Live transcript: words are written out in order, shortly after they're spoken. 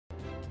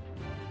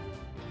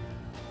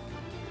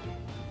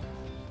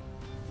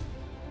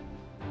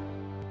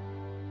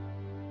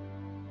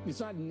It's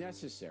not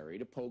necessary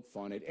to poke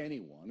fun at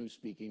anyone who's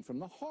speaking from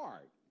the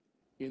heart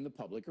in the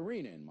public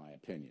arena, in my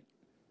opinion.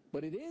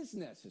 But it is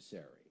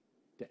necessary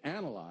to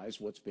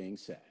analyze what's being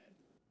said.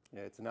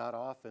 It's not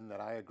often that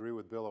I agree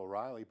with Bill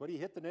O'Reilly, but he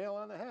hit the nail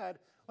on the head.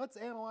 Let's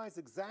analyze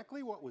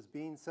exactly what was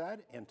being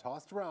said and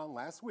tossed around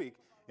last week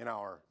in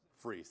our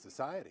free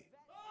society.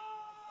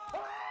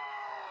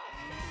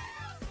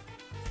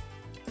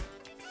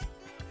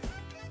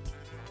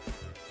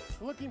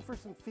 Looking for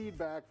some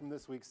feedback from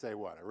this week's Say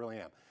What, I really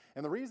am.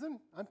 And the reason?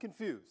 I'm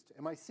confused.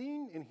 Am I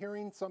seeing and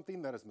hearing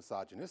something that is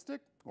misogynistic,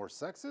 or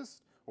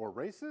sexist, or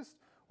racist,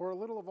 or a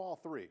little of all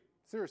three?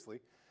 Seriously,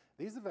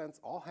 these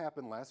events all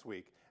happened last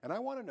week, and I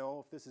want to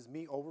know if this is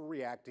me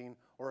overreacting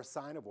or a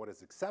sign of what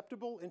is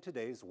acceptable in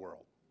today's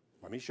world.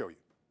 Let me show you.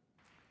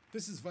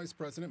 This is Vice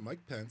President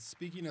Mike Pence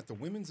speaking at the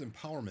Women's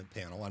Empowerment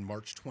Panel on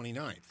March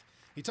 29th.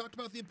 He talked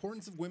about the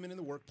importance of women in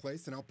the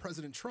workplace and how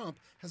President Trump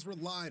has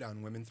relied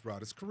on women throughout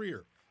his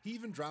career. He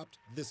even dropped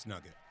this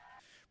nugget.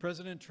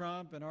 President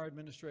Trump and our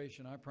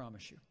administration, I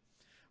promise you,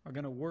 are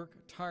going to work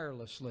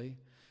tirelessly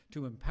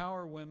to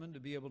empower women to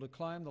be able to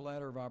climb the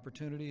ladder of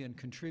opportunity and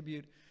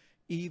contribute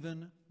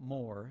even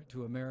more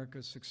to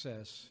America's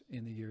success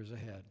in the years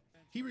ahead.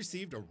 He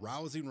received a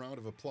rousing round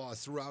of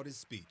applause throughout his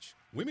speech.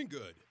 Women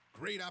good,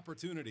 great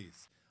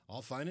opportunities,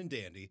 all fine and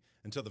dandy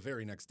until the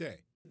very next day.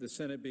 The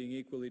Senate being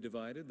equally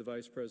divided, the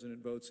Vice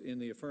President votes in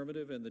the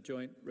affirmative and the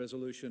joint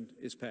resolution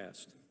is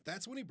passed.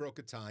 That's when he broke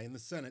a tie in the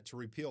Senate to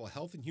repeal a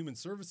Health and Human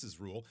Services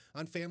rule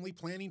on family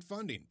planning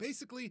funding,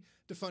 basically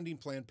defunding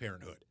Planned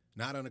Parenthood.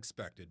 Not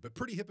unexpected, but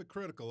pretty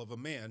hypocritical of a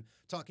man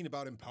talking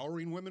about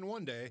empowering women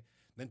one day,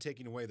 then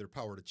taking away their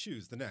power to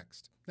choose the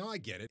next. Now I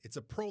get it, it's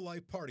a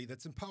pro-life party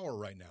that's in power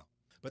right now.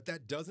 But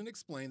that doesn't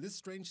explain this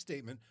strange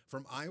statement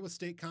from Iowa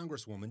State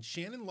Congresswoman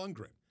Shannon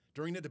Lundgren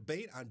during a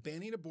debate on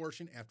banning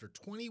abortion after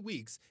 20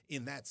 weeks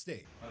in that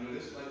state. Under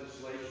this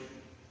legislation,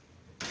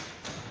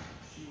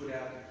 she would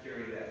have to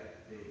carry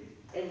that baby.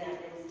 In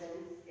that instance,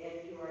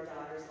 if your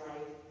daughter's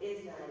life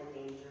is not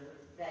in danger,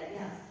 then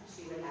yes,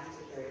 she would have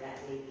to carry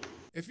that baby.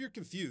 If you're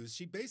confused,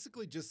 she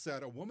basically just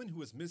said a woman who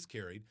has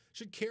miscarried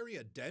should carry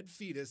a dead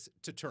fetus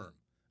to term,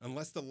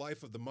 unless the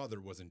life of the mother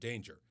was in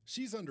danger.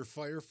 She's under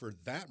fire for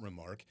that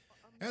remark,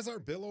 as are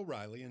Bill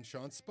O'Reilly and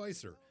Sean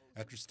Spicer,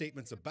 after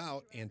statements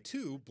about and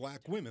to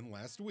black women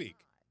last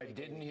week. I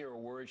didn't hear a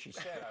word she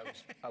said.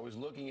 I was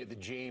looking at the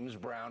James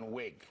Brown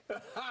wig.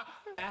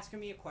 Asking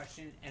me a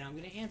question, and I'm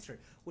going to answer it,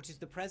 which is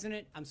the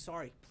president. I'm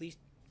sorry, please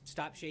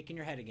stop shaking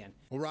your head again.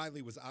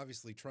 O'Reilly was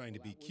obviously trying to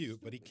be cute,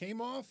 but he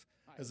came off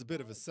as a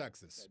bit of a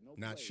sexist.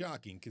 Not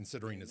shocking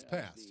considering his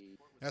past.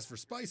 As for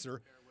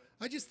Spicer,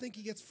 I just think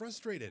he gets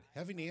frustrated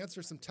having to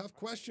answer some tough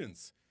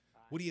questions.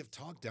 Would he have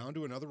talked down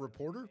to another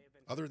reporter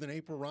other than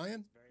April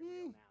Ryan?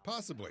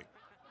 Possibly.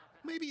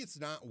 Maybe it's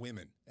not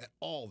women at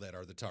all that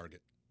are the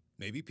target.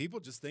 Maybe people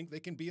just think they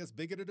can be as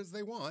bigoted as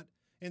they want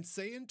and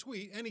say and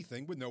tweet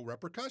anything with no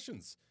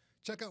repercussions.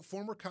 Check out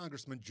former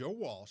Congressman Joe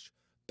Walsh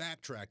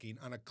backtracking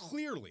on a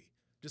clearly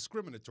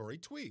discriminatory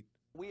tweet.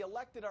 We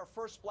elected our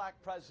first black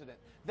president.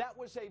 That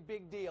was a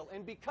big deal.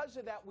 And because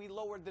of that, we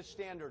lowered the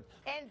standard.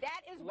 And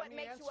that is what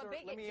makes you a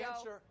bigot,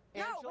 Joe.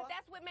 No, but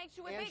that's what makes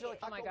you a bigot.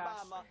 Oh my gosh.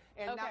 Obama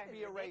and not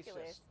be a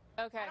racist.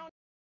 Okay.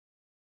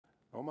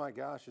 Oh my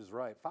gosh is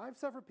right. 5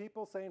 separate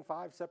people saying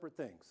 5 separate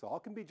things. So all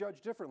can be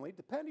judged differently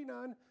depending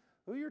on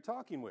who you're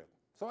talking with.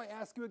 So I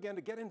ask you again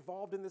to get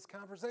involved in this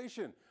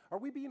conversation. Are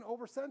we being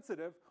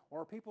oversensitive,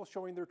 or are people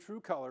showing their true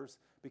colors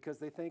because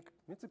they think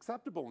it's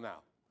acceptable now?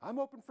 I'm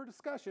open for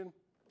discussion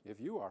if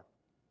you are.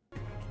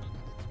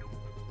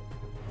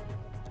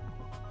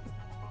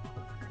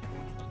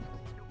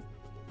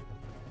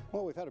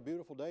 Well, we've had a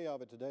beautiful day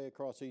of it today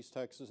across East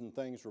Texas, and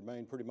things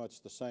remain pretty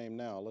much the same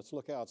now. Let's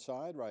look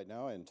outside right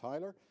now in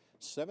Tyler.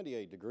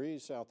 78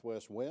 degrees,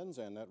 southwest winds,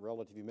 and that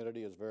relative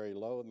humidity is very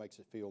low. It makes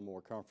it feel more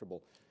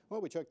comfortable.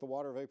 Well, we checked the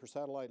water vapor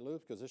satellite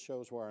loop because this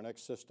shows where our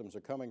next systems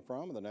are coming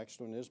from. And the next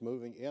one is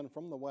moving in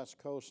from the west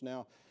coast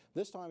now.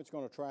 This time it's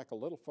going to track a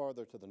little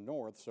farther to the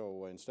north,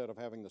 so instead of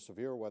having the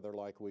severe weather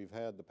like we've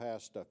had the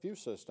past few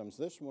systems,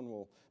 this one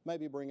will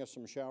maybe bring us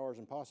some showers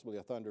and possibly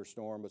a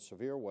thunderstorm, but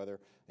severe weather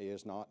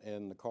is not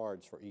in the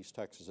cards for East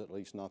Texas, at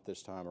least not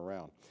this time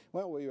around.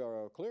 Well, we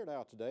are cleared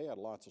out today, had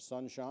lots of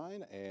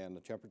sunshine, and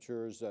the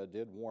temperatures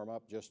did warm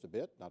up just a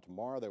bit. Now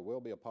tomorrow there will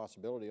be a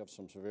possibility of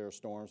some severe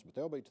storms, but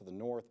they'll be to the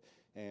north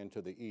and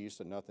to the east,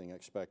 and nothing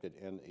expected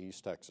in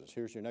East Texas.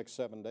 Here's your next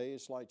 7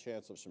 days, slight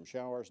chance of some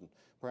showers and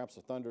perhaps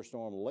a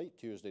thunderstorm late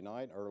Tuesday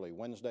night, early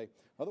Wednesday.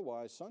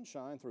 Otherwise,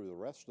 sunshine through the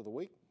rest of the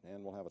week,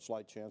 and we'll have a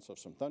slight chance of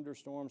some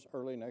thunderstorms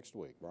early next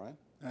week. Brian?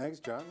 Thanks,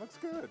 John. Looks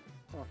good.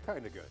 Well,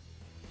 kind of good.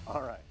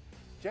 All right.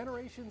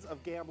 Generations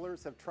of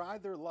gamblers have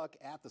tried their luck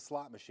at the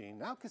slot machine.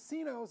 Now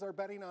casinos are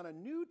betting on a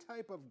new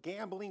type of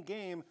gambling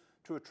game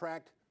to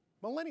attract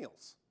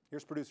millennials.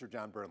 Here's producer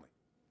John Burnley.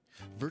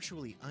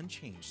 Virtually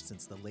unchanged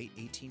since the late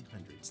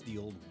 1800s, the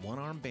old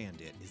one-arm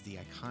bandit is the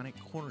iconic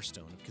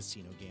cornerstone of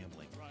casino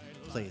gambling.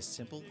 Play is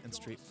simple and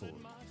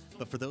straightforward.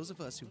 But for those of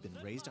us who've been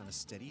raised on a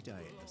steady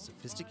diet of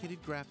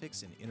sophisticated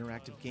graphics and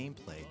interactive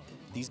gameplay,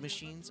 these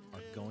machines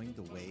are going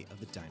the way of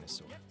the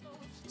dinosaur.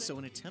 So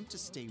in an attempt to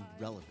stay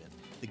relevant,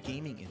 the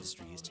gaming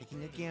industry is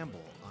taking a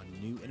gamble on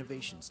new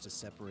innovations to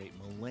separate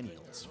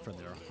millennials from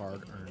their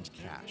hard-earned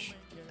cash.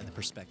 And the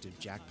prospective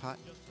jackpot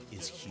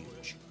is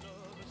huge.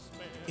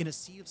 In a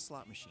sea of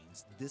slot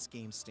machines, this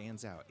game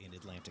stands out in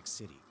Atlantic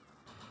City.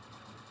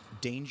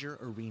 Danger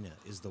Arena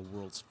is the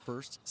world's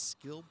first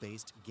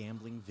skill-based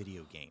gambling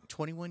video game.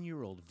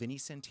 21-year-old Vinny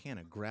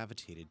Santana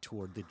gravitated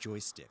toward the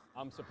joystick.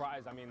 I'm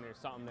surprised. I mean, there's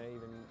something that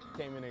even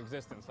came into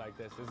existence like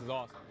this. This is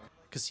awesome.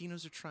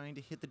 Casinos are trying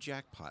to hit the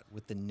jackpot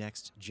with the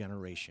next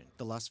generation.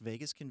 The Las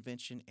Vegas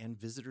Convention and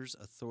Visitors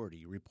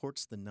Authority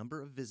reports the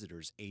number of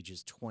visitors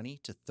ages 20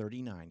 to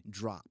 39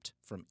 dropped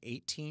from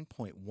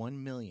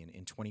 18.1 million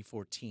in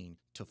 2014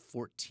 to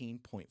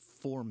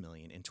 14.4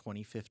 million in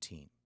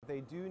 2015.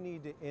 They do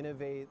need to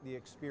innovate the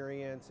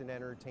experience and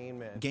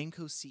entertainment.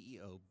 Gameco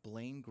CEO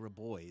Bryan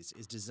Boes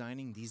is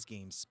designing these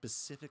games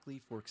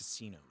specifically for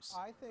casinos.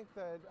 I think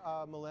that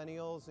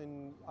millennials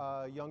and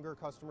younger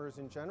customers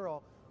in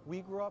general,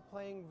 we grew up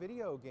playing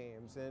video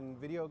games, and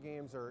video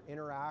games are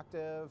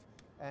interactive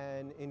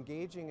and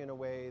engaging in a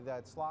way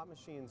that slot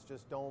machines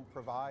just don't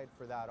provide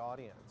for that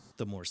audience.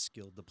 The more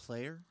skilled the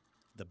player,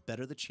 the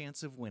better the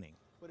chance of winning.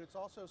 But it's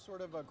also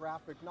sort of a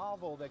graphic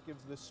novel that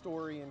gives the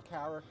story and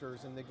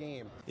characters in the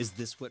game. Is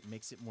this what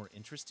makes it more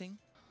interesting?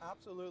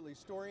 Absolutely.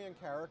 Story and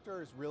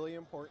character is really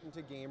important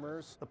to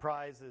gamers. The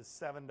prize is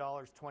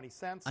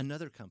 $7.20.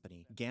 Another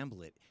company,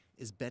 Gamblit,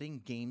 is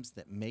betting games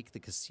that make the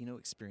casino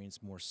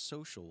experience more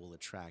social will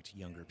attract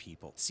younger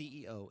people.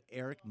 CEO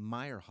Eric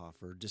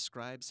Meyerhofer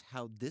describes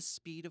how this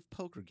speed of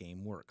poker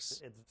game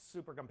works. It's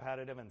super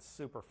competitive and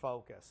super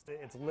focused.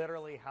 It's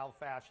literally how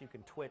fast you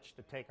can twitch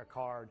to take a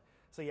card.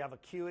 So you have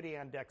acuity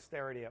and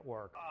dexterity at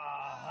work.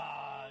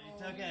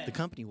 You took it. The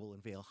company will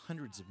unveil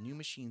hundreds of new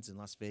machines in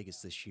Las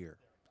Vegas this year.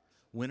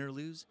 Win or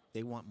lose,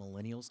 they want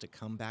millennials to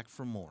come back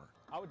for more.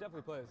 I would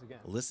definitely play this again.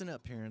 Listen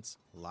up, parents.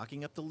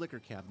 Locking up the liquor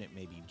cabinet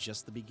may be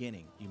just the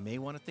beginning. You may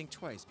want to think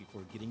twice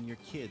before getting your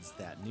kids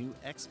that new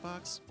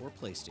Xbox or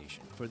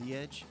PlayStation. For The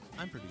Edge,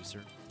 I'm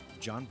producer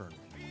John Burnley.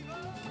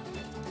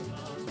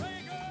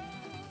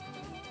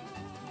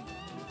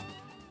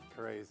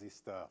 Crazy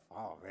stuff.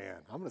 Oh, man.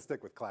 I'm going to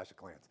stick with Clash of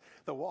Clans.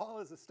 The Wall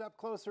is a step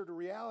closer to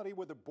reality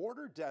with a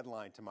border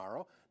deadline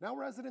tomorrow. Now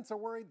residents are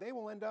worried they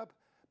will end up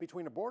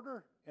between a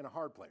border and a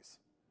hard place.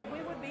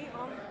 We would be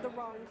on the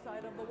wrong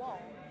side of the wall.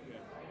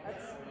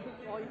 That's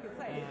all you can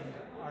say. And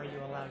are you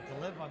allowed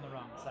to live on the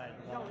wrong side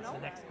of the wall? That's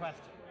the next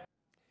question.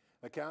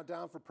 The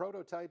countdown for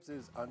prototypes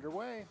is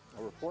underway.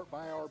 A report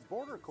by our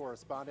border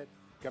correspondent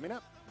coming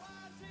up.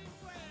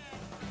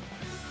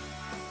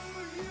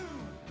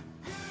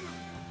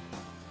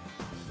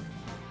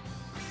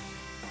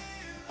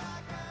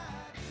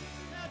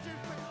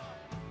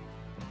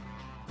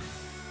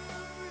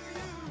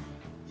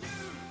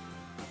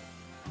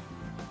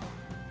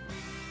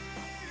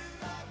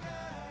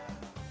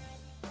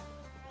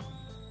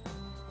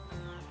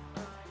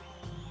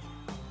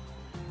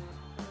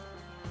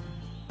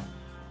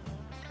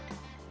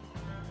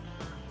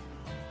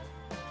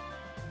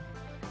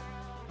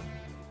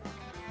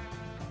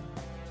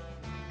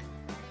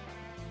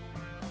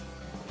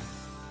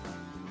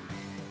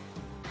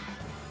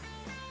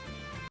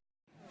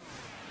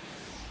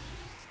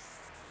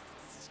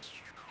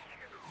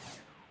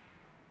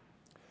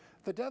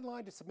 The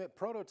deadline to submit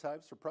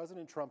prototypes for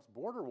President Trump's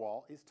border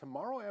wall is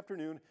tomorrow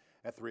afternoon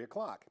at 3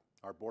 o'clock.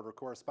 Our border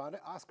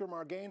correspondent, Oscar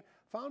Margain,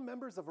 found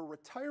members of a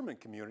retirement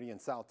community in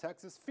South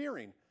Texas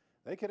fearing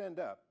they could end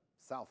up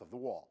south of the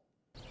wall.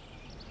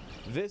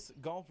 This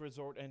golf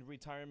resort and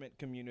retirement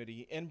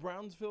community in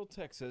Brownsville,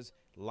 Texas,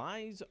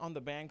 lies on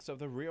the banks of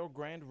the Rio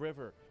Grande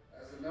River.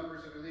 As the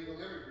numbers of illegal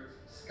immigrants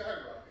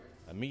skyrocket.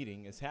 A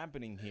meeting is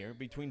happening here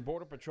between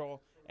Border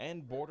Patrol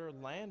and border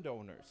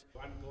landowners.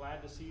 I'm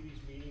glad to see these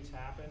meetings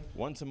happen.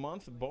 Once a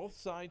month, both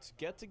sides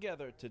get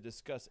together to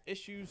discuss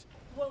issues.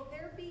 Will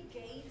there be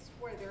gates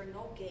where there are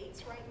no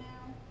gates right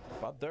now?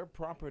 About their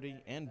property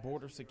and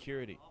border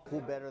security.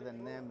 Who better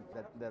than them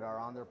that are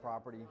on their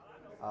property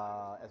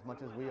as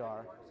much as we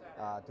are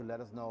to let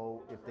us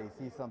know if they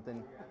see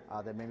something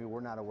that maybe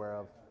we're not aware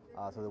of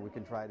so that we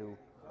can try to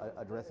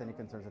address any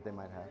concerns that they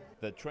might have.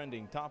 The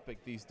trending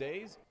topic these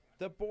days,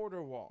 the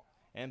border wall,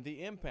 and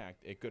the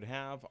impact it could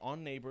have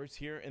on neighbors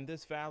here in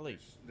this valley.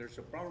 There's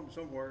a problem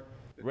somewhere.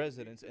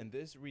 Residents in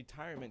this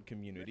retirement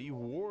community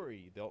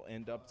worry they'll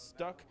end up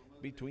stuck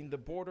between the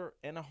border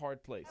and a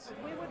hard place.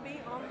 We would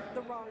be on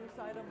the wrong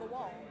side of the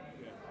wall.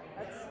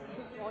 That's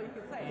all you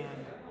can say.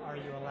 And are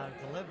you allowed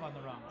to live on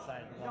the wrong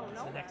side of the wall?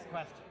 That's the next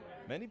question.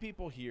 Many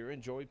people here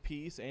enjoy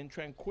peace and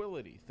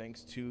tranquility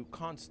thanks to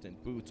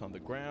constant boots on the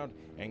ground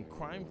and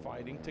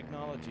crime-fighting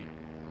technology.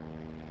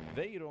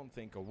 They don't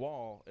think a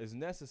wall is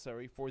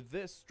necessary for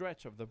this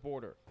stretch of the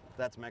border.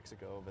 That's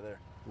Mexico over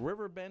there.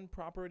 Riverbend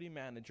property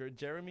manager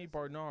Jeremy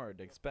Barnard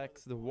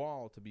expects the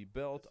wall to be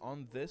built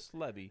on this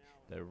levee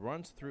that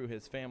runs through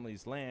his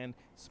family's land,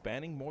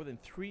 spanning more than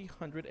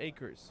 300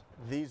 acres.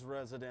 These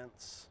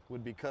residents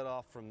would be cut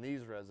off from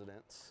these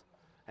residents,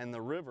 and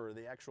the river,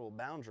 the actual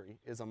boundary,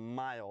 is a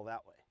mile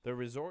that way. The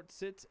resort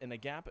sits in a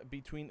gap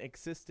between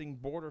existing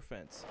border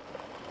fence.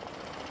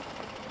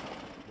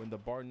 When the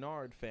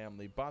Barnard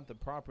family bought the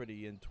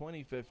property in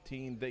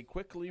 2015, they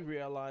quickly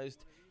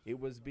realized it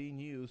was being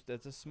used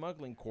as a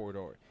smuggling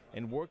corridor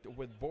and worked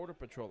with Border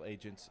Patrol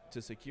agents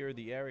to secure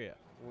the area.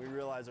 We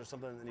realize there's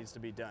something that needs to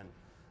be done.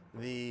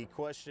 The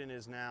question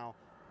is now,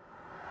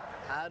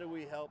 how do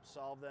we help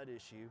solve that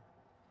issue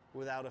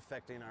without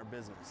affecting our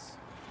business?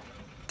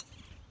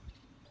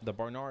 The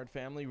Barnard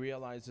family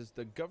realizes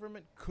the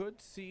government could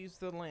seize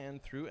the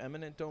land through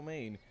eminent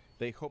domain.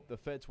 They hope the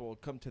feds will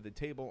come to the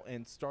table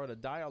and start a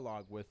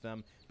dialogue with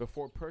them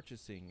before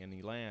purchasing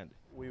any land.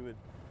 We would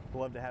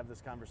love to have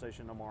this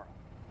conversation tomorrow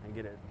and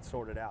get it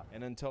sorted out.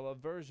 And until a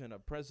version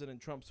of President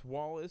Trump's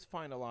wall is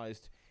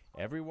finalized,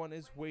 everyone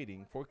is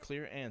waiting for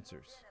clear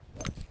answers.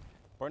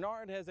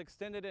 Barnard has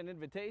extended an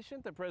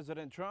invitation to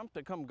President Trump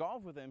to come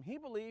golf with him. He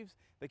believes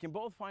they can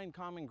both find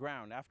common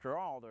ground. After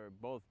all, they're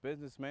both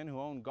businessmen who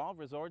own golf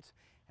resorts,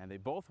 and they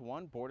both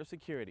want border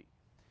security.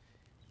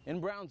 In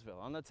Brownsville,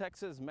 on the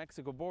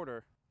Texas-Mexico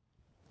border,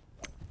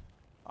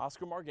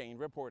 Oscar Margain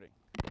reporting.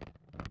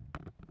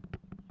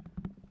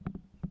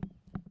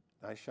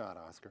 Nice shot,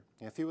 Oscar.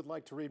 If you would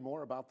like to read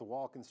more about the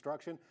wall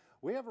construction,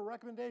 we have a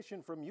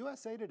recommendation from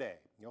USA Today.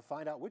 You'll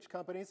find out which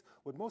companies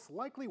would most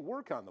likely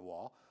work on the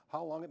wall,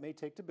 how long it may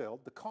take to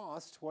build, the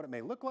cost, what it may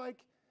look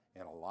like,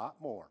 and a lot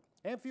more.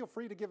 And feel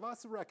free to give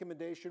us a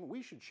recommendation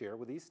we should share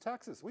with East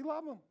Texas. We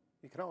love them.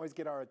 You can always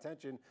get our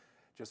attention.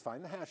 Just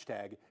find the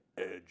hashtag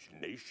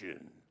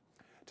EdgeNation.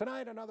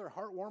 Tonight, another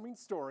heartwarming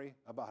story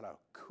about a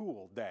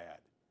cool dad.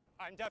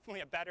 I'm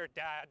definitely a better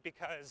dad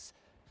because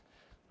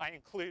I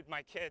include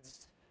my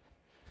kids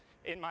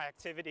in my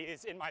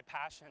activities, in my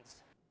passions.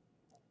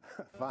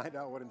 Find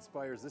out what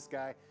inspires this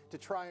guy to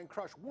try and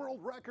crush world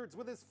records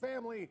with his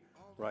family.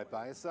 Right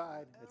by his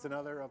side, it's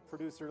another of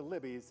producer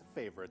Libby's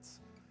favorites.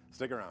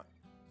 Stick around.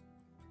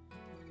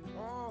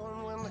 Oh,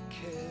 and when the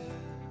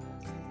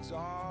kids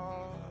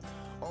are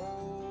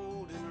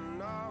old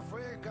enough,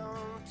 we're gonna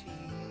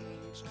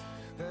teach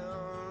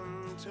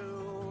them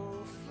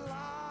to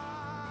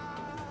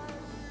fly.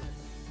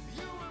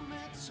 You and me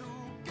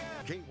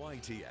together.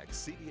 KYTX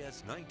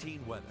CBS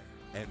 19 Weather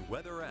and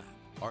Weather App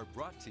are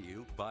brought to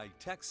you by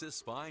Texas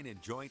Spine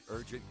and Joint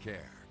Urgent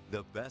Care,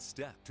 the best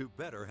step to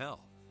better health.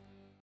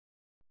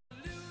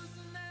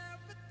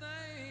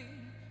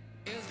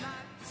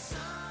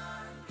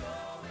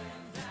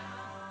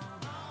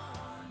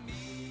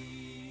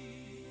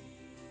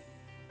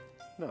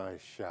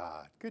 Nice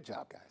shot. Good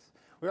job, guys.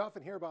 We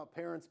often hear about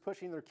parents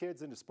pushing their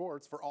kids into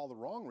sports for all the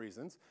wrong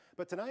reasons,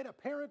 but tonight a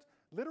parent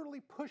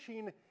literally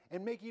pushing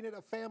and making it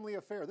a family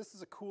affair. This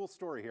is a cool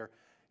story here.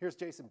 Here's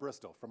Jason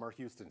Bristol from our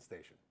Houston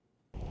station.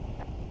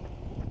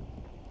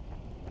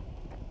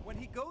 When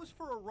he goes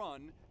for a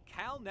run,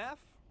 Cal Neff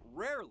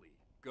rarely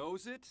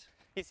goes it.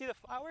 You see the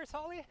flowers,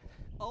 Holly?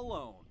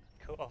 Alone.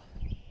 Cool.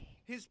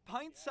 His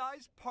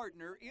pint-sized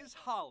partner is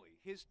Holly,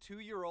 his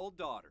 2-year-old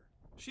daughter.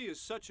 She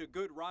is such a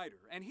good rider,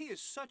 and he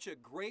is such a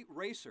great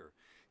racer.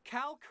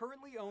 Cal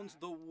currently owns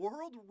the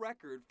world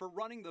record for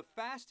running the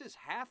fastest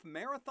half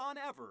marathon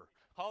ever.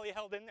 Holly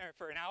held in there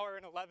for an hour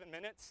and 11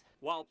 minutes.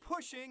 While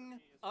pushing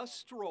a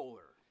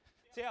stroller.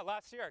 So yeah,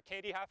 last year, our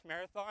Katy half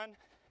marathon,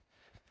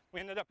 we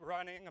ended up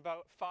running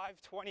about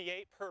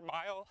 5:28 per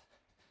mile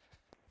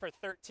for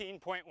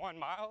 13.1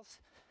 miles.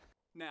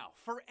 Now,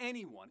 for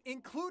anyone,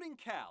 including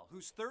Cal,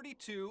 who's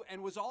 32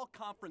 and was all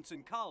conference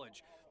in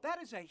college, that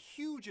is a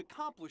huge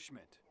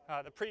accomplishment.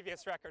 The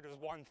previous record was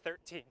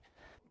 1:13.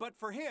 But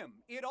for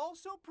him, it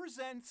also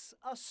presents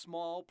a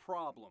small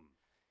problem.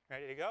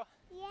 Ready to go?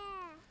 Yeah.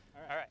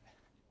 All right.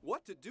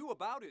 What to do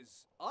about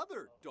his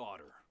other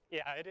daughter?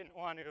 Yeah, I didn't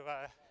want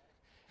to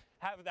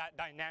have that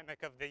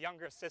dynamic of the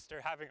younger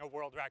sister having a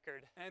world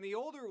record. And the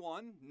older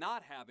one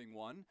not having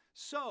one.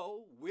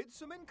 So, with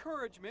some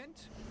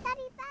encouragement...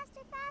 Daddy,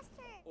 faster,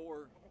 faster!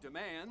 Or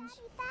demands...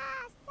 Daddy,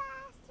 fast,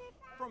 faster,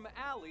 faster! From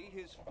Allie,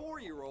 his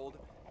 4-year-old,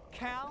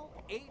 Cal,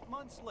 8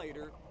 months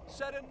later,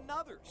 set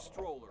another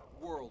stroller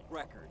world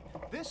record.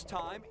 This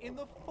time in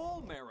the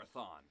full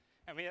marathon.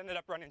 And we ended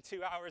up running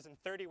 2 hours and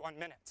 31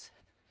 minutes.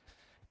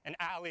 And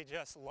Allie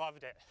just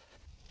loved it.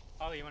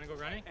 Ollie, you want to go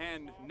running?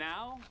 And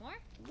now,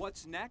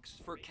 what's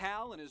next for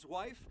Cal and his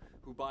wife,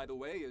 who, by the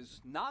way, is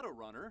not a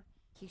runner?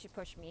 He should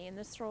push me in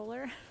the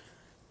stroller.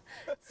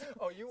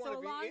 Oh, you want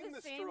to be in the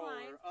the same stroller?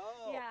 lines.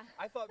 Oh, yeah.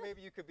 I thought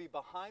maybe you could be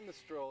behind the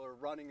stroller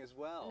running as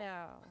well.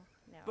 No.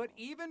 But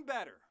even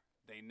better,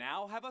 they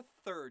now have a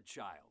third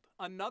child,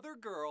 another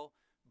girl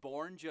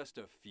born just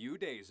a few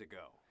days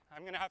ago.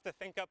 I'm going to have to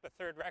think up a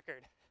third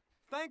record.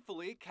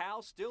 Thankfully,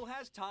 Cal still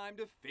has time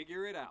to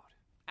figure it out.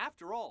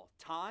 After all,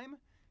 time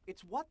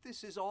It's what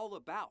this is all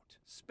about,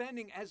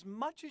 spending as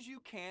much as you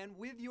can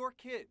with your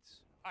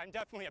kids. I'm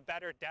definitely a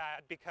better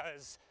dad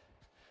because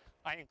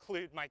I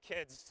include my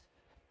kids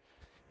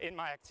in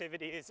my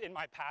activities, in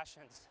my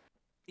passions.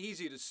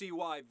 Easy to see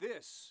why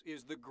this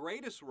is the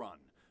greatest run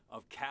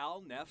of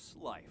Cal Neff's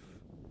life.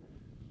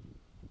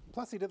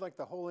 Plus, he did like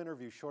the whole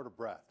interview short of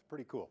breath.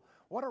 Pretty cool.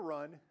 What a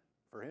run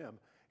for him.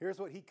 Here's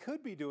what he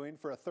could be doing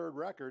for a third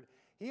record.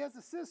 He has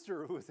a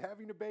sister who is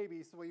having a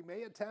baby, so he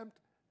may attempt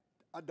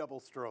a double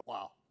stroke.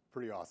 Wow,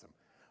 pretty awesome.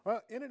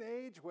 Well, in an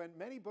age when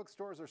many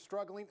bookstores are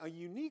struggling, a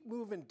unique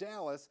move in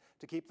Dallas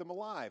to keep them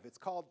alive. It's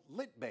called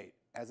lit bait,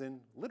 as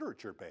in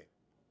literature bait.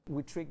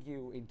 We trick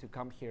you into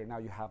come here, now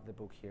you have the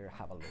book here,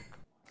 have a look.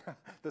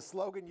 The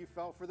slogan, you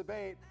fell for the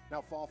bait,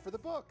 now fall for the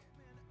book.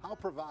 How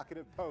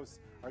provocative posts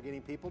are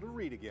getting people to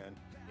read again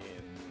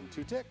in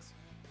 2 ticks.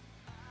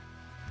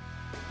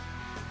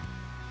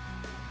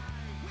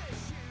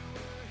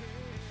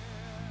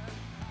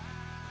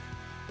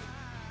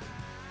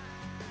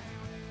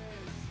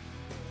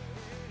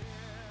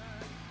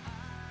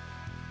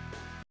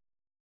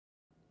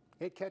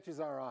 It catches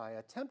our eye,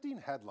 a tempting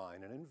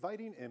headline, an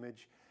inviting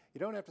image. You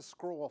don't have to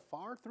scroll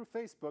far through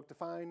Facebook to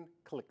find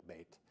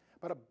clickbait.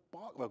 But a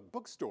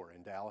bookstore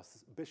in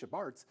Dallas, Bishop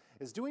Arts,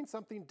 is doing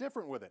something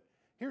different with it.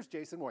 Here's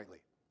Jason Whiteley.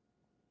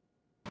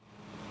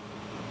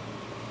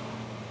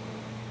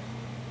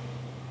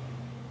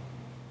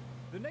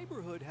 The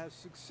neighborhood has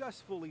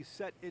successfully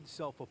set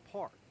itself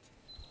apart.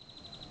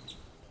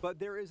 But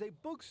there is a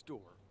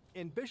bookstore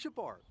in Bishop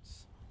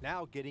Arts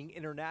now getting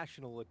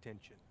international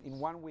attention. In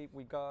 1 week,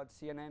 we got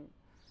CNN,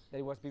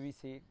 then it was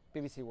BBC.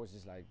 BBC was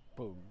just like,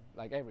 boom,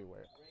 like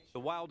everywhere. The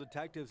Wild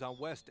Detectives on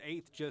West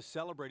 8th just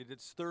celebrated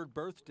its 3rd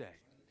birthday.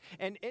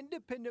 An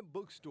independent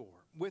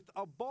bookstore with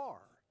a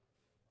bar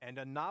and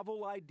a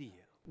novel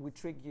idea. We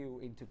trick you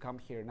into come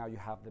here, now you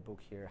have the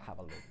book here, have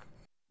a look.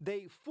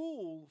 They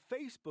fool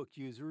Facebook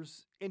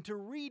users into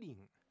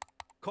reading.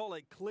 Call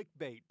it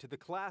clickbait to the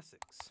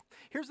classics.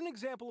 Here's an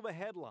example of a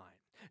headline.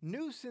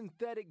 New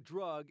synthetic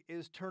drug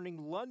is turning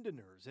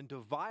Londoners into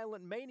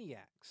violent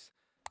maniacs.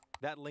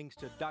 That links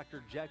to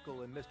Dr.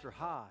 Jekyll and Mr.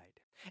 Hyde.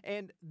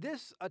 And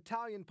this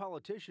Italian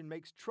politician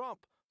makes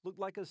Trump look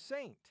like a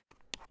saint.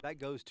 That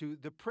goes to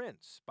The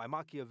Prince by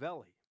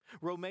Machiavelli.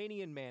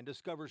 Romanian man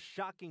discovers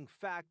shocking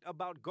fact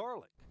about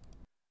garlic.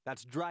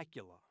 That's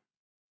Dracula.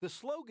 The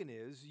slogan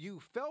is, you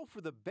fell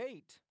for the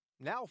bait,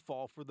 now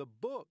fall for the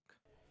book.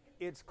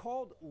 It's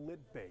called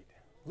lit bait.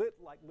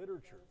 Lit like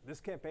literature. This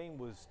campaign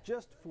was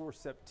just for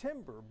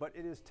September, but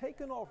it has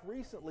taken off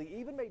recently,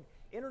 even made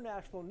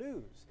international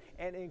news,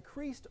 and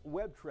increased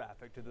web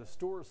traffic to the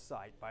store's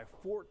site by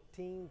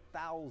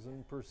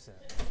 14,000%.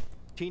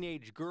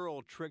 Teenage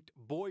girl tricked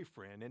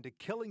boyfriend into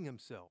killing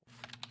himself.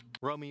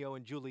 Romeo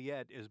and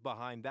Juliet is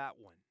behind that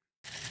one.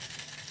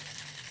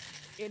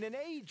 In an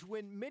age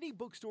when many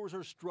bookstores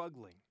are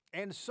struggling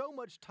and so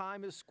much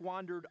time is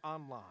squandered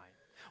online,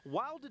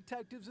 Wild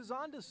Detectives is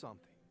onto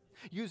something,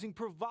 using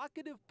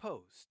provocative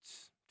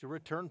posts to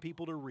return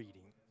people to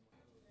reading.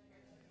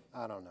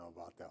 I don't know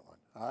about that one.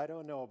 I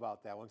don't know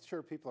about that one.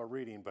 Sure, people are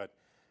reading, but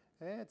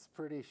it's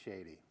pretty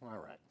shady. All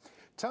right.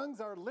 Tongues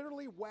are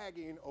literally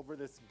wagging over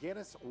this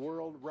Guinness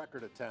World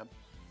Record attempt.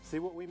 See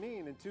what we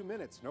mean in 2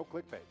 minutes. No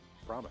clickbait.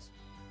 Promise.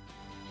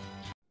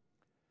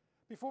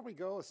 Before we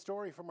go, a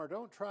story from our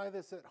Don't Try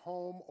This at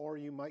Home or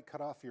You Might Cut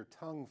Off Your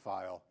Tongue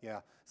file. Yeah,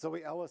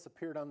 Zoe Ellis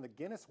appeared on the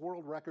Guinness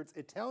World Records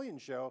Italian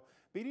show,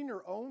 beating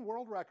her own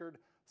world record,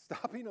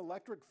 stopping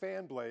electric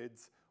fan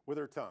blades with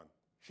her tongue.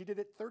 She did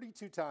it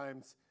 32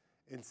 times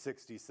in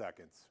 60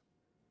 seconds.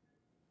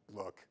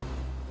 Look.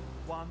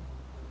 1,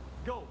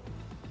 go.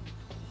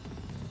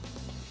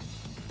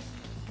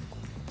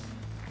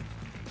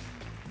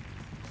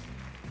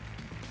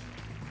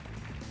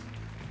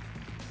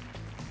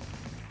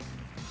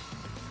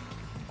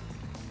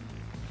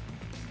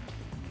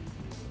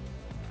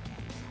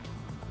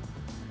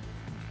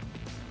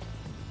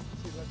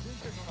 La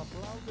gente non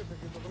applaude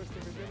perché dovreste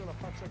vedere la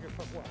faccia che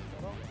fa quando,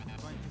 no?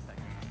 20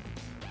 seconds.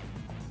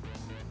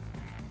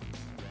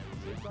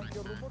 Sento anche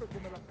il rumore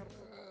come la carta.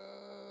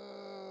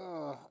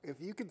 If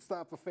you can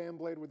stop a fan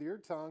blade with your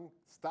tongue,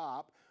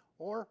 stop.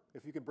 Or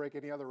if you can break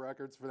any other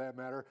records for that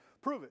matter,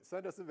 prove it.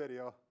 Send us a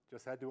video.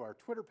 Just head to our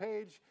Twitter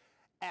page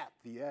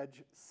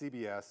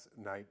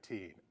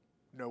 @TheEdgeCBS19.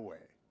 No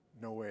way.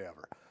 No way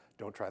ever.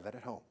 Don't try that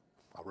at home.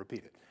 I'll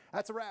repeat it.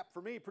 That's a wrap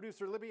for me,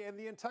 producer Libby, and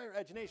the entire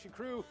Edge Nation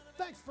crew.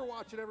 Thanks for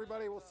watching,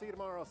 everybody. We'll see you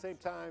tomorrow, same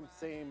time,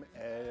 same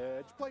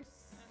Edge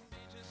place.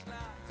 Just like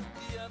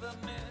the other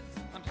men,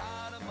 I'm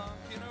tired of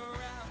monkeying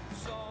around.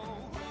 So